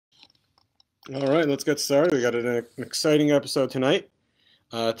All right, let's get started. We got an exciting episode tonight.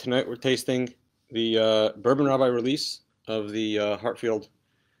 Tonight we're tasting the Bourbonrabbi release of the Hartfield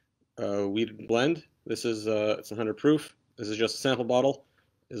wheated blend. This is it's 100 proof. This is just a sample bottle.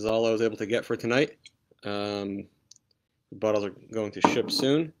 This is all I was able to get for tonight. The bottles are going to ship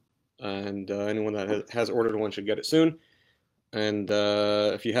soon, and anyone that has ordered one should get it soon. And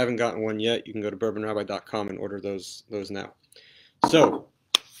if you haven't gotten one yet, you can go to bourbonrabbi.com and order those now. So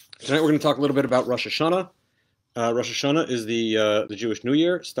tonight we're going to talk a little bit about Rosh Hashanah. Rosh Hashanah is the Jewish New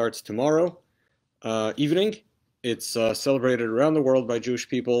Year. It starts tomorrow evening. It's celebrated around the world by Jewish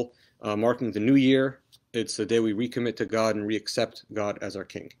people, marking the New Year. It's the day we recommit to God and reaccept God as our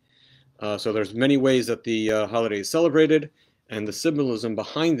King. So there's many ways that the holiday is celebrated, and the symbolism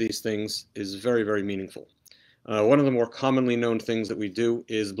behind these things is very, very meaningful. One of the more commonly known things that we do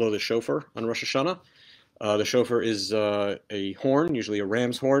is blow the shofar on Rosh Hashanah. The shofar is a horn, usually a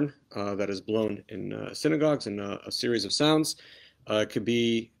ram's horn, that is blown in synagogues in a series of sounds. It could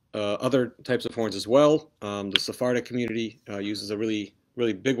be other types of horns as well. The Sephardic community uses a really,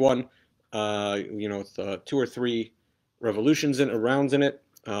 really big one, with 2 or 3 revolutions rounds in it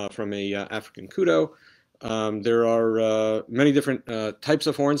from a African kudo. There are many different types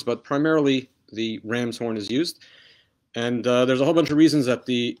of horns, but primarily the ram's horn is used. And there's a whole bunch of reasons that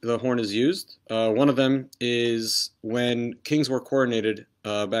the horn is used. One of them is when kings were coronated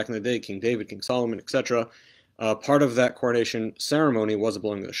back in the day, King David, King Solomon, etc. Part of that coronation ceremony was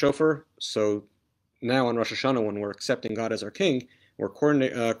blowing the shofar. So now on Rosh Hashanah, when we're accepting God as our king, we're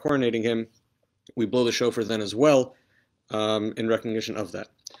coronating him, we blow the shofar then as well in recognition of that.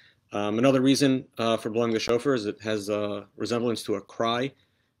 Another reason for blowing the shofar is it has a resemblance to a cry.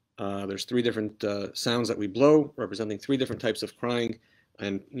 There's 3 different sounds that we blow, representing 3 different types of crying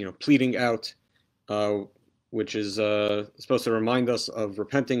and pleading out, which is supposed to remind us of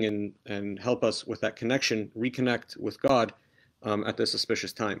repenting and help us with that connection, reconnect with God at this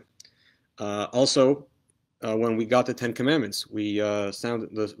auspicious time. Also, when we got the 10 Commandments, we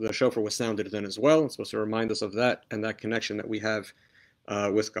sounded the shofar was sounded then as well. It's supposed to remind us of that and that connection that we have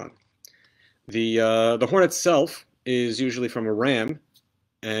with God. The horn itself is usually from a ram.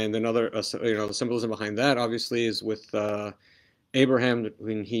 And another, the symbolism behind that obviously is with Abraham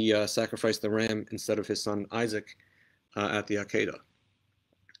when he sacrificed the ram instead of his son Isaac at the Akedah.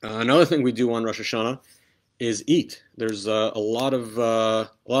 Another thing we do on Rosh Hashanah is eat. There's a lot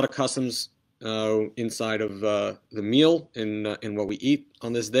of customs inside of the meal in what we eat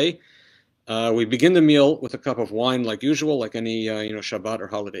on this day. We begin the meal with a cup of wine like usual, like any Shabbat or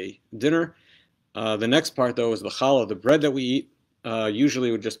holiday dinner. The next part though is the challah, the bread that we eat.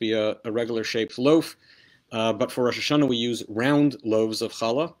 Usually would just be a regular shaped loaf, but for Rosh Hashanah we use round loaves of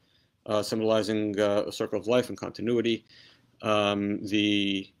challah, symbolizing a circle of life and continuity.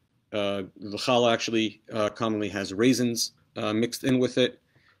 The challah actually commonly has raisins mixed in with it,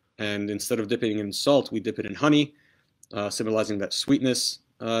 and instead of dipping in salt, we dip it in honey, symbolizing that sweetness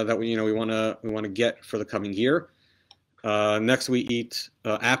that we want to get for the coming year. Next we eat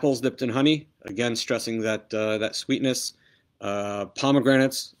apples dipped in honey, again stressing that sweetness.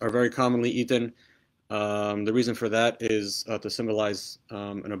 Pomegranates are very commonly eaten. The reason for that is to symbolize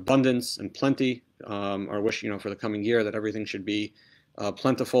an abundance and plenty. Our wish, for the coming year that everything should be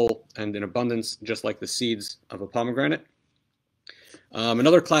plentiful and in abundance, just like the seeds of a pomegranate.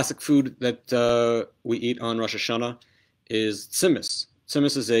 Another classic food that we eat on Rosh Hashanah is tzimmus.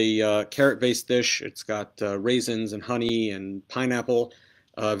 Tzimmus is a carrot-based dish. It's got raisins and honey and pineapple.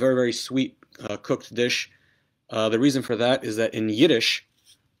 Very, very sweet cooked dish. The reason for that is that in Yiddish,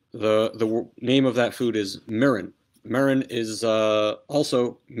 the name of that food is mirin. Mirin is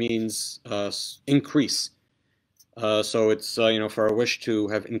also means increase. So it's for our wish to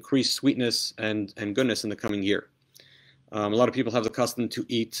have increased sweetness and goodness in the coming year. A lot of people have the custom to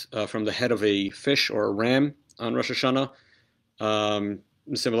eat from the head of a fish or a ram on Rosh Hashanah,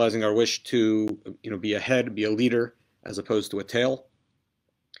 symbolizing our wish to be a head, be a leader, as opposed to a tail.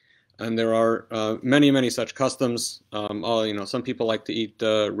 And there are many, many such customs. Some people like to eat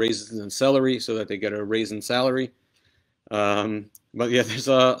raisins and celery so that they get a raisin salary. But yeah, there's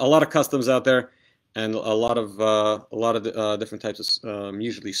a lot of customs out there, and a lot of different types of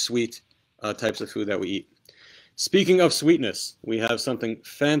usually sweet types of food that we eat. Speaking of sweetness, we have something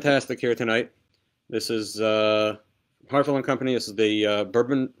fantastic here tonight. This is Hartfield & Company. This is the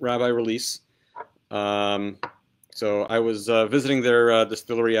Bourbonrabbi release. So I was visiting their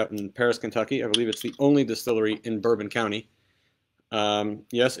distillery out in Paris, Kentucky. I believe it's the only distillery in Bourbon County.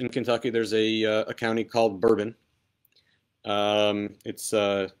 Yes, in Kentucky there's a county called Bourbon. It's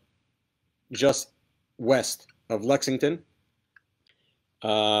just west of Lexington.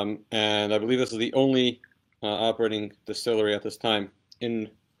 and I believe this is the only operating distillery at this time in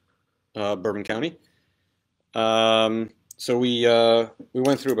Bourbon County. So we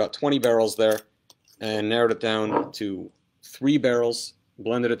went through about 20 barrels there and narrowed it down to 3 barrels,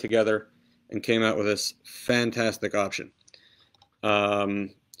 blended it together, and came out with this fantastic option.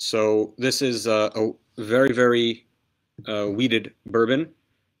 So this is a very, very wheated bourbon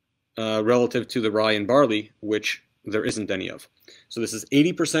relative to the rye and barley, which there isn't any of. So this is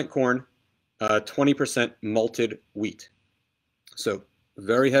 80% corn, 20% malted wheat. So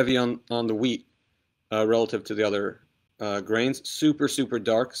very heavy on the wheat relative to the other grains. Super, super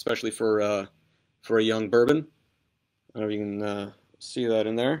dark, especially for a young bourbon. I don't know if you can see that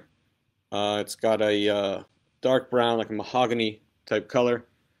in there. It's got a dark brown, like a mahogany type color.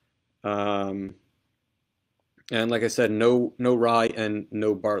 And like I said, no rye and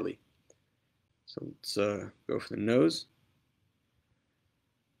no barley. So let's go for the nose.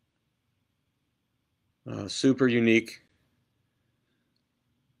 Super unique.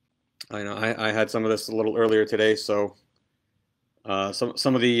 I know I had some of this a little earlier today, so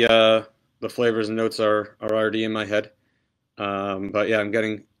some of the flavors and notes are already in my head. But yeah, I'm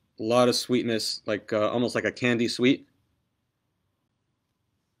getting a lot of sweetness, like almost like a candy sweet.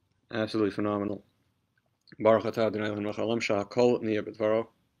 Absolutely phenomenal. Baruch atah Adonai Eloheinu melech haolam shehakol niyeh b'dvaro.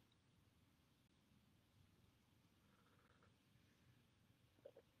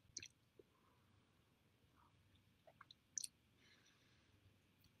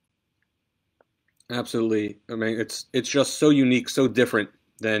 Absolutely. I mean, it's just so unique, so different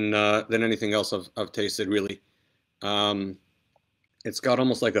than anything else I've tasted, really. Um, it's got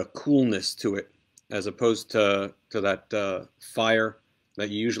almost like a coolness to it, as opposed to that fire that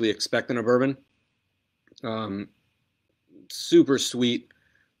you usually expect in a bourbon. Um, Super sweet,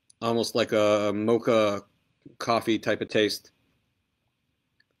 almost like a mocha coffee type of taste.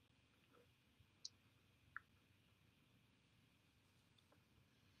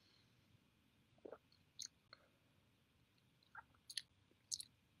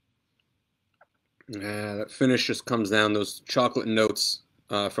 That finish just comes down. Those chocolate notes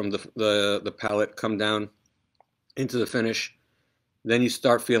from the palate come down into the finish. Then you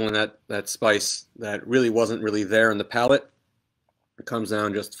start feeling that spice that really wasn't really there in the palate. It comes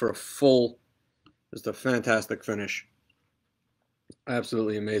down just for a full, just a fantastic finish.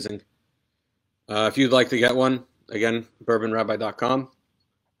 Absolutely amazing. If you'd like to get one, again, bourbonrabbi.com.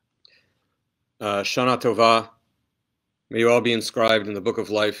 Shana Tova. May you all be inscribed in the book of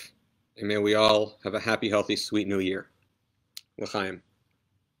life, and may we all have a happy, healthy, sweet new year. L'chaim.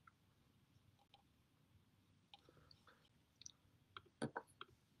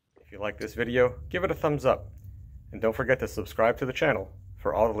 If you like this video, give it a thumbs up. And don't forget to subscribe to the channel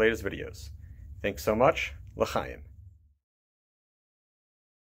for all the latest videos. Thanks so much. L'chaim.